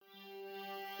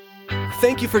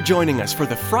Thank you for joining us for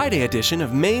the Friday edition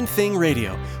of Main Thing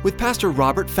Radio with Pastor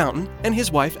Robert Fountain and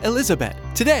his wife Elizabeth.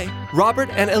 Today, Robert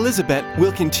and Elizabeth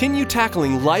will continue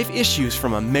tackling life issues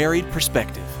from a married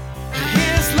perspective.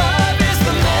 His love is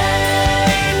the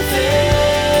main thing.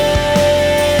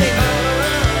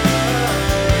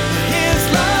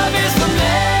 His love is the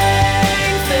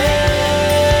main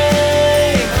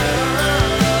thing.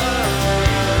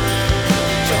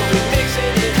 So we're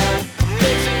mixing it up,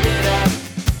 mixing it up.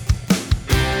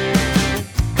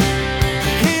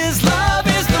 His love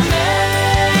is the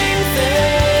main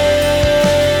thing.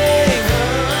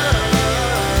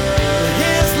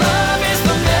 His love is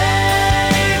the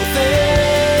main thing.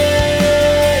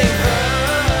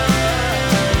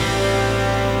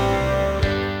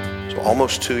 So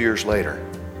almost 2 years later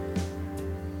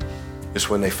is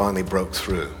when they finally broke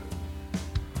through.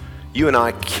 You and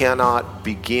I cannot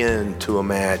begin to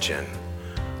imagine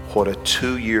what a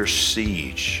 2-year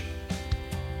siege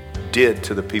did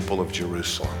to the people of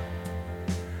Jerusalem.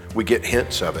 We get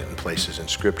hints of it in places in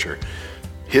Scripture.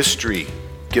 History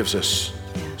gives us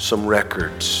some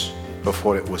records of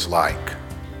what it was like.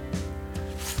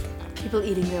 People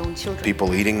eating their own children.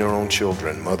 People eating their own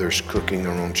children, mothers cooking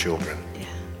their own children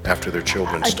after their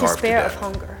children A starved to despair death. of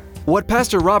hunger. What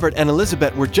Pastor Robert and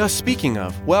Elizabeth were just speaking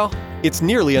of, well, it's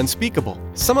nearly unspeakable.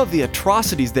 Some of the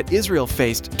atrocities that Israel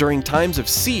faced during times of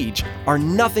siege are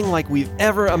nothing like we've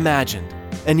ever imagined.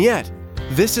 And yet,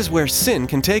 this is where sin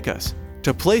can take us,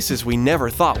 to places we never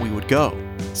thought we would go.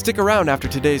 Stick around after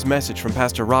today's message from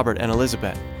Pastor Robert and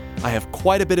Elizabeth. I have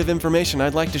quite a bit of information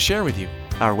I'd like to share with you.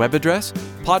 Our web address,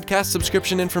 podcast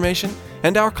subscription information,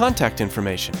 and our contact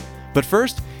information. But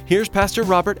first, here's Pastor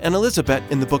Robert and Elizabeth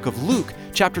in the book of Luke,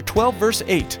 chapter 12, verse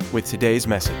 8, with today's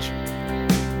message.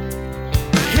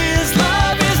 His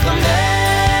love is the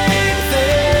main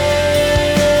thing.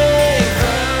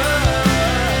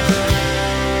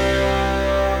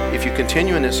 If you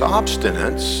continue in this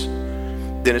obstinance,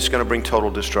 then it's going to bring total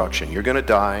destruction. You're going to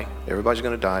die. Everybody's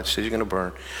going to die. The city's going to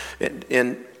burn.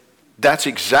 And that's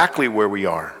exactly where we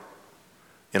are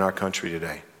in our country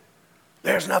today.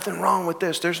 There's nothing wrong with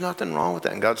this. There's nothing wrong with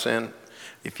that. And God's saying,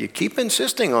 if you keep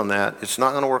insisting on that, it's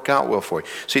not going to work out well for you.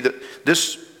 See,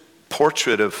 this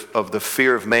portrait of the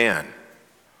fear of man,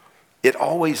 it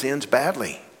always ends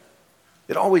badly.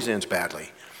 It always ends badly.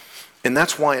 And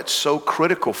that's why it's so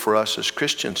critical for us as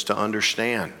Christians to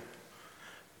understand.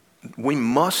 We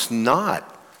must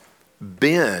not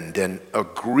bend and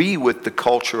agree with the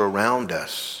culture around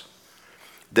us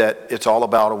that it's all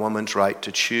about a woman's right to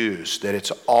choose, that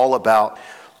it's all about,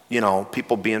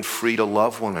 people being free to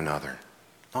love one another.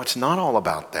 No, it's not all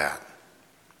about that.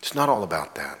 It's not all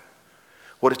about that.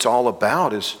 What it's all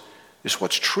about is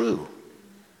what's true,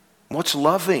 what's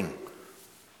loving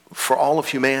for all of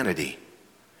humanity.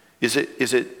 Is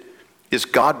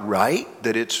God right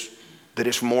that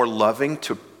it's more loving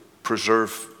to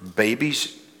preserve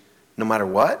babies no matter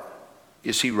what?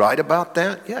 Is he right about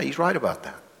that? Yeah, he's right about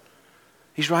that.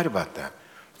 He's right about that.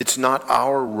 It's not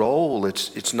our role,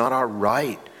 it's not our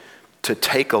right to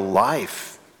take a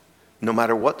life, no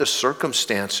matter what the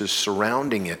circumstances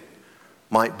surrounding it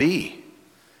might be.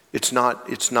 It's not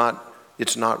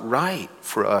right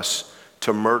for us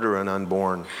to murder an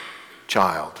unborn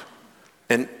child.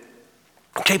 And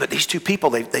okay, but these two people,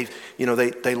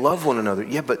 they love one another.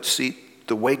 Yeah, but see,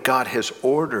 the way God has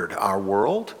ordered our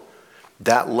world,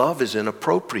 that love is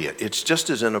inappropriate. It's just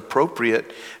as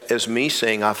inappropriate as me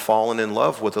saying I've fallen in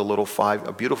love with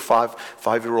a beautiful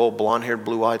five-year-old blonde-haired,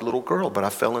 blue-eyed little girl, but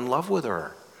I fell in love with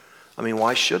her. I mean,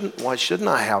 why shouldn't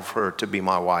I have her to be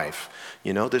my wife?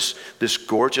 This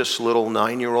gorgeous little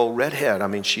 9-year-old redhead. I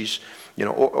mean, she's,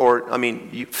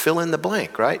 you fill in the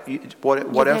blank, right?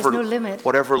 Whatever, no limit.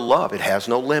 Whatever love, it has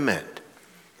no limit,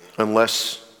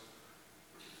 unless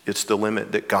it's the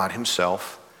limit that God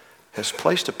Himself has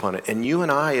placed upon it. And you and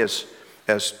I as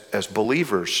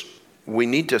believers, we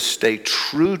need to stay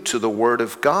true to the Word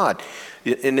of God.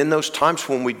 And in those times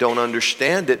when we don't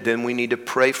understand it, then we need to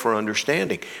pray for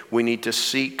understanding. We need to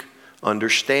seek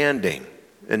understanding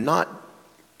and not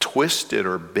twist it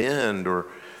or bend or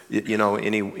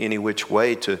any which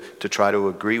way to try to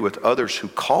agree with others who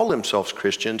call themselves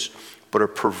Christians but are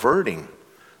perverting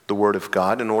the Word of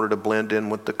God in order to blend in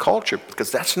with the culture, because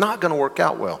that's not going to work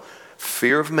out well.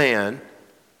 Fear of man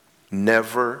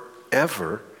never,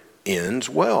 ever ends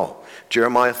well.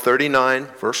 Jeremiah 39,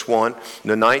 verse 1, in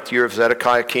the 9th year of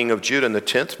Zedekiah, king of Judah, in the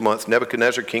 10th month,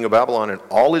 Nebuchadnezzar, king of Babylon, and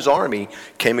all his army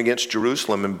came against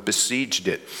Jerusalem and besieged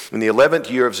it. In the 11th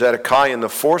year of Zedekiah, in the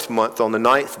 4th month, on the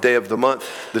 9th day of the month,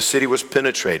 the city was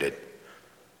penetrated.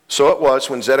 So it was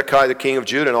when Zedekiah, the king of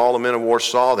Judah, and all the men of war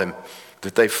saw them,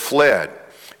 that they fled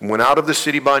and went out of the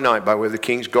city by night by way of the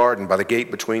king's garden, by the gate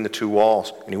between the two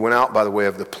walls. And he went out by the way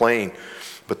of the plain.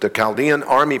 But the Chaldean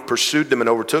army pursued them and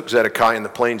overtook Zedekiah in the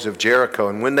plains of Jericho.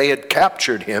 And when they had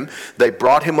captured him, they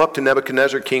brought him up to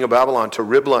Nebuchadnezzar, king of Babylon, to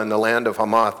Riblah in the land of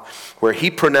Hamath, where he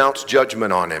pronounced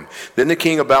judgment on him. Then the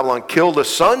king of Babylon killed the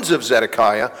sons of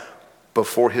Zedekiah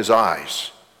before his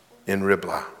eyes in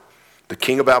Riblah. The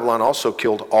king of Babylon also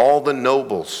killed all the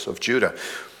nobles of Judah.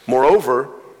 Moreover,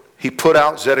 he put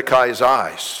out Zedekiah's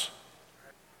eyes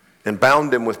and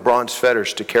bound him with bronze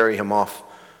fetters to carry him off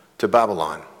to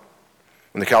Babylon.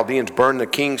 When the Chaldeans burned the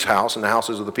king's house and the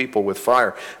houses of the people with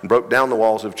fire and broke down the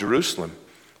walls of Jerusalem,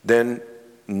 then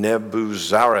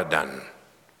Nebuzaradan,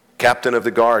 captain of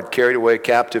the guard, carried away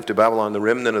captive to Babylon the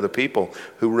remnant of the people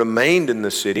who remained in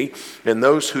the city and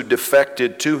those who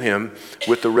defected to him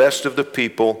with the rest of the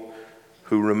people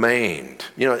who remained.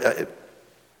 You know,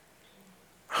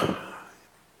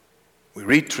 we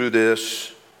read through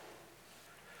this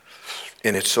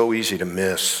and it's so easy to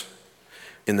miss.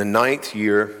 In the 9th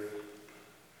year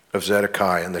of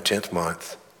Zedekiah, in the 10th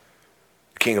month,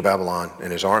 the king of Babylon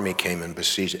and his army came and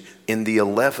besieged it. In the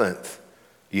 11th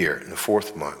year, in the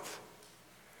 4th month,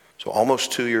 so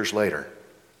almost 2 years later,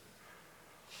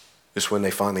 is when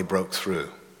they finally broke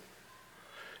through.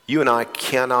 You and I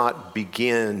cannot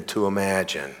begin to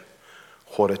imagine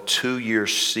what a 2-year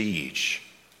siege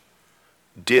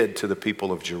did to the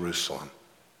people of Jerusalem.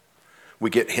 We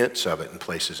get hints of it in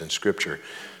places in Scripture.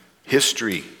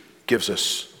 History gives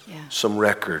us some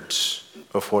records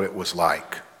of what it was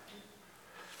like.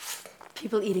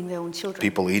 People eating their own children.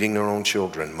 People eating their own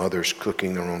children. Mothers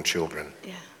cooking their own children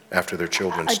after their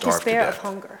children starved to death. A despair of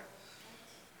hunger.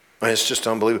 It's just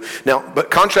unbelievable. Now,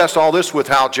 but contrast all this with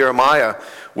how Jeremiah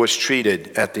was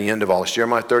treated at the end of all this.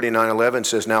 Jeremiah 39:11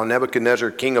 says, Now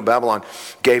Nebuchadnezzar, king of Babylon,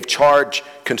 gave charge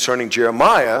concerning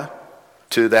Jeremiah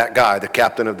to that guy, the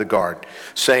captain of the guard,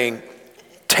 saying,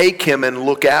 Take him and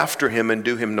look after him and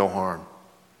do him no harm,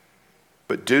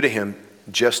 but do to him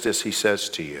just as he says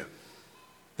to you.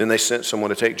 Then they sent someone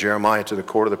to take Jeremiah to the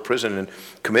court of the prison and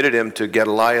committed him to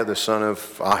Gedaliah, the son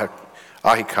of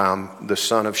Ahikam, the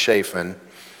son of Shaphan,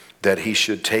 that he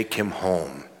should take him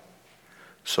home.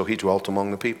 So he dwelt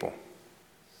among the people.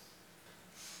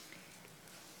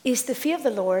 Is the fear of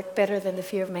the Lord better than the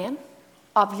fear of man?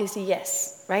 Obviously,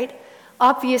 yes, right?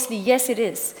 Obviously, yes, it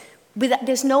is.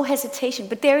 There's no hesitation.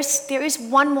 But there is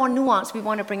one more nuance we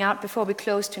want to bring out before we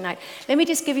close tonight. Let me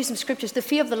just give you some scriptures. The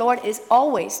fear of the Lord is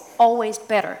always, always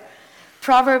better.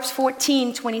 Proverbs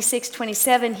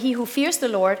 14:26-27, He who fears the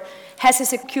Lord has a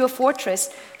secure fortress.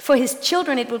 For his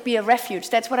children it will be a refuge.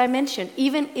 That's what I mentioned.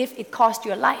 Even if it cost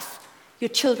your life, your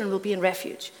children will be in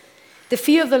refuge. The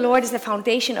fear of the Lord is the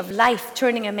foundation of life,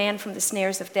 turning a man from the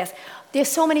snares of death. There's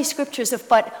so many scriptures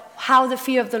about how the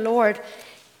fear of the Lord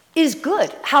is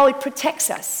good, how it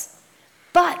protects us.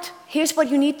 But here's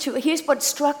what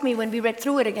struck me when we read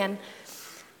through it again.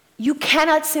 You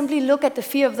cannot simply look at the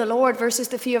fear of the Lord versus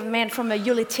the fear of man from a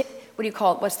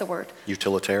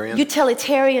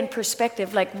utilitarian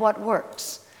perspective, like what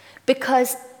works.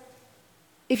 Because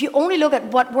if you only look at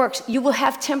what works, you will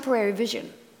have temporary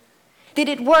vision. Did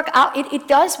it work out? It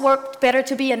does work better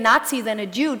to be a Nazi than a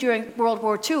Jew during World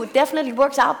War II. It definitely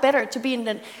works out better to be in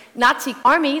the Nazi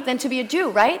army than to be a Jew,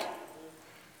 right?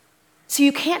 So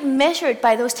you can't measure it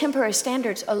by those temporary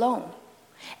standards alone.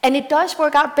 And it does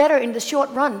work out better in the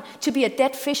short run to be a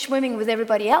dead fish swimming with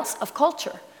everybody else of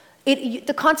culture.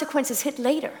 The consequences hit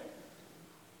later.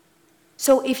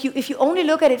 So if you only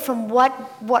look at it from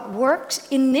what works,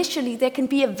 initially there can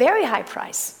be a very high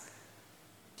price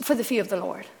for the fear of the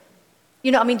Lord.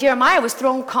 You know, I mean, Jeremiah was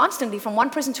thrown constantly from one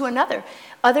prison to another.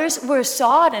 Others were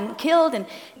sawed and killed, and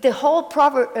the whole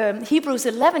Hebrews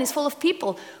 11 is full of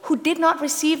people who did not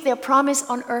receive their promise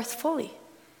on earth fully.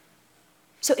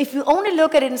 So if you only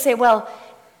look at it and say, well,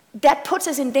 that puts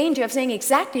us in danger of saying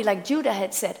exactly like Judah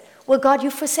had said, well, God,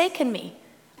 you've forsaken me.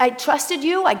 I trusted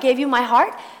you, I gave you my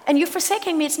heart, and you're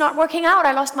forsaking me, it's not working out,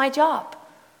 I lost my job.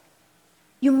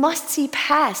 You must see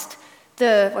past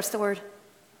the,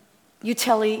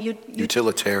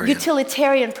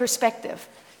 utilitarian perspective.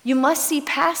 You must see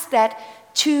past that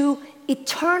to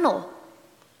eternal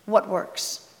what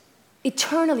works.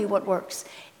 Eternally what works.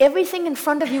 Everything in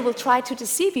front of you will try to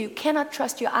deceive you. You cannot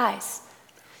trust your eyes.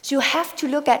 So you have to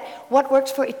look at what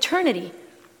works for eternity.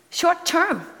 Short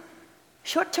term,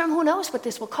 who knows what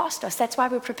this will cost us? That's why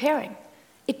we're preparing.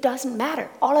 It doesn't matter.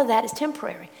 All of that is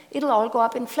temporary. It'll all go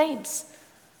up in flames.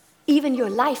 Even your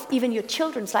life, even your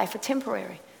children's life are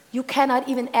temporary. You cannot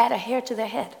even add a hair to their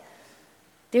head.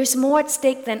 There's more at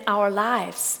stake than our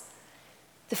lives.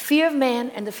 The fear of man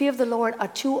and the fear of the Lord are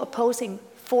two opposing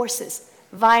forces.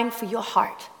 vying for your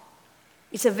heart.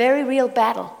 It's a very real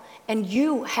battle, and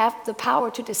you have the power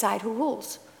to decide who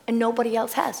rules, and nobody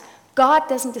else has. God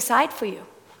doesn't decide for you.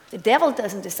 The devil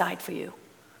doesn't decide for you.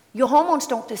 Your hormones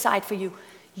don't decide for you.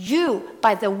 You,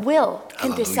 by the will,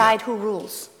 can decide who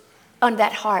rules on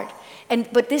that heart.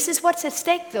 But this is what's at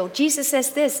stake, though. Jesus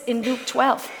says this in Luke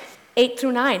 12, 8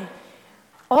 through 9.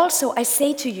 Also, I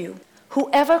say to you,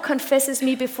 whoever confesses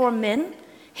me before men,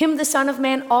 him the Son of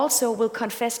Man also will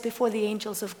confess before the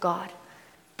angels of God.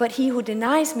 But he who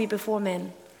denies me before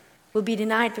men will be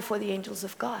denied before the angels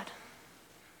of God.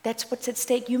 That's what's at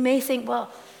stake. You may think,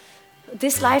 well,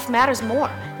 this life matters more.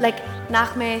 Like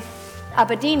Nachme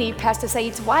Abedini, Pastor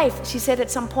Said's wife, she said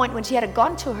at some point when she had a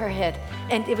gun to her head,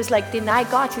 and it was like, deny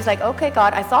God. She's like, okay,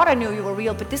 God, I thought I knew you were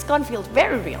real, but this gun feels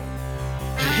very real.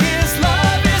 His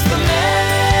love is the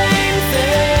main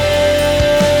thing.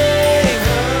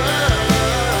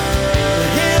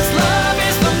 His love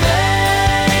is the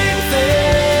main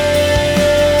thing.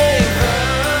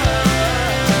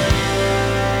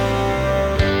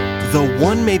 Though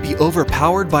one may be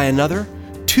overpowered by another,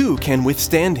 two can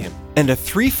withstand him, and a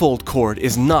threefold cord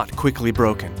is not quickly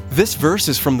broken. This verse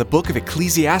is from the book of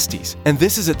Ecclesiastes, and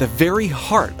this is at the very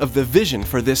heart of the vision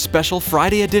for this special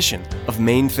Friday edition of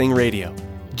Main Thing Radio.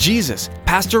 Jesus,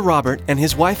 Pastor Robert, and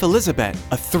his wife Elizabeth,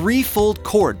 a threefold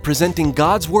cord presenting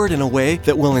God's Word in a way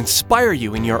that will inspire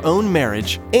you in your own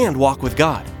marriage and walk with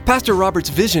God. Pastor Robert's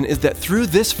vision is that through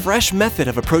this fresh method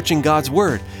of approaching God's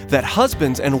Word, that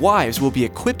husbands and wives will be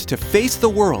equipped to face the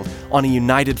world on a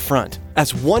united front,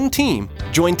 as one team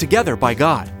joined together by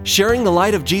God, sharing the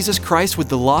light of Jesus Christ with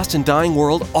the lost and dying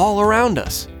world all around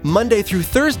us. Monday through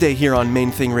Thursday here on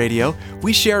Main Thing Radio,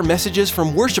 we share messages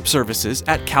from worship services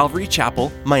at Calvary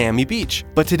Chapel, Miami Beach.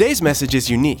 But today's message is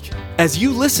unique. As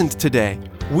you listened today,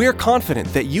 we're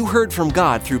confident that you heard from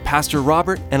God through Pastor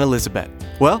Robert and Elizabeth.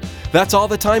 Well, that's all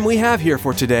the time we have here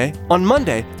for today. On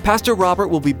Monday, Pastor Robert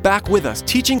will be back with us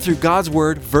teaching through God's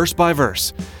Word verse by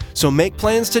verse. So make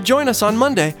plans to join us on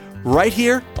Monday right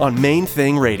here on Main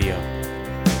Thing Radio.